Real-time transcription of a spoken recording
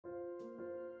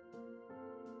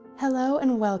Hello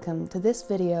and welcome to this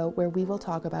video where we will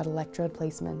talk about electrode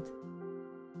placement.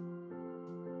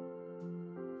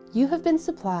 You have been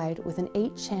supplied with an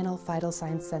 8-channel vital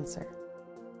signs sensor.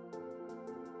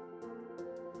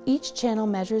 Each channel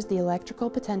measures the electrical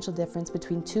potential difference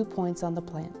between 2 points on the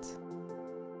plant.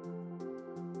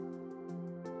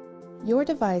 Your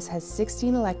device has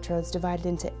 16 electrodes divided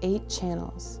into 8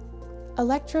 channels.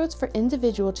 Electrodes for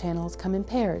individual channels come in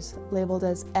pairs, labeled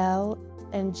as L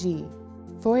and G.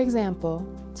 For example,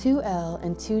 2L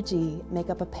and 2G make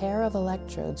up a pair of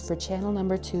electrodes for channel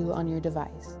number 2 on your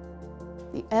device.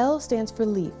 The L stands for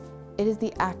leaf. It is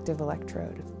the active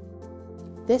electrode.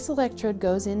 This electrode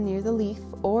goes in near the leaf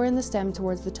or in the stem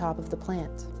towards the top of the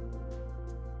plant.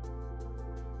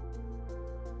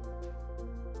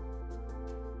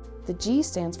 The G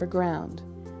stands for ground,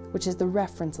 which is the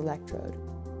reference electrode.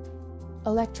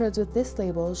 Electrodes with this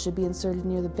label should be inserted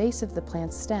near the base of the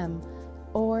plant's stem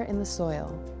or in the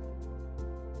soil.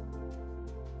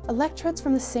 Electrodes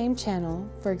from the same channel,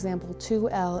 for example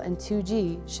 2L and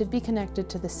 2G, should be connected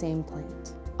to the same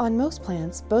plant. On most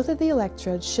plants, both of the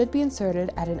electrodes should be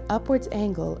inserted at an upwards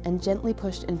angle and gently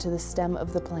pushed into the stem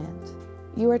of the plant.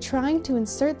 You are trying to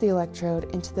insert the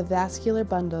electrode into the vascular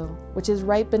bundle, which is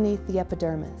right beneath the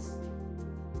epidermis.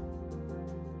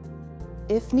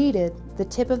 If needed, the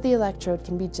tip of the electrode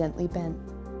can be gently bent.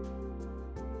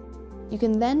 You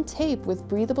can then tape with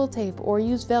breathable tape or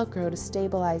use Velcro to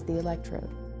stabilize the electrode.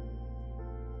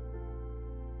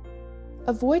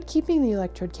 Avoid keeping the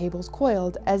electrode cables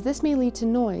coiled, as this may lead to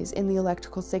noise in the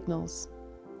electrical signals.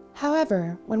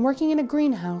 However, when working in a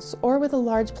greenhouse or with a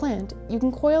large plant, you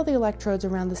can coil the electrodes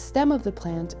around the stem of the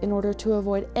plant in order to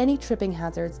avoid any tripping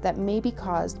hazards that may be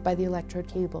caused by the electrode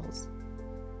cables.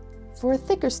 For a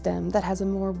thicker stem that has a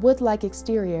more wood-like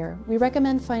exterior, we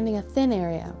recommend finding a thin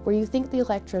area where you think the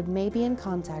electrode may be in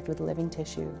contact with living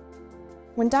tissue.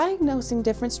 When diagnosing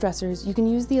different stressors, you can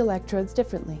use the electrodes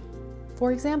differently.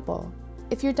 For example,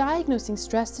 if you're diagnosing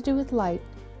stress to do with light,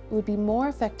 it would be more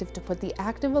effective to put the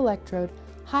active electrode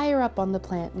higher up on the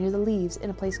plant near the leaves in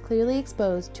a place clearly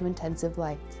exposed to intensive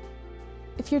light.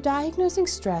 If you're diagnosing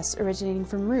stress originating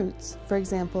from roots, for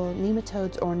example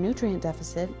nematodes or nutrient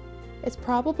deficit, it's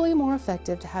probably more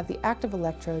effective to have the active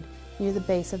electrode near the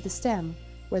base of the stem,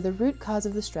 where the root cause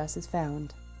of the stress is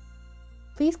found.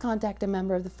 Please contact a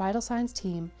member of the Vital Signs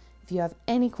team if you have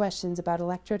any questions about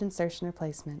electrode insertion or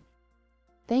placement.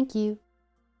 Thank you.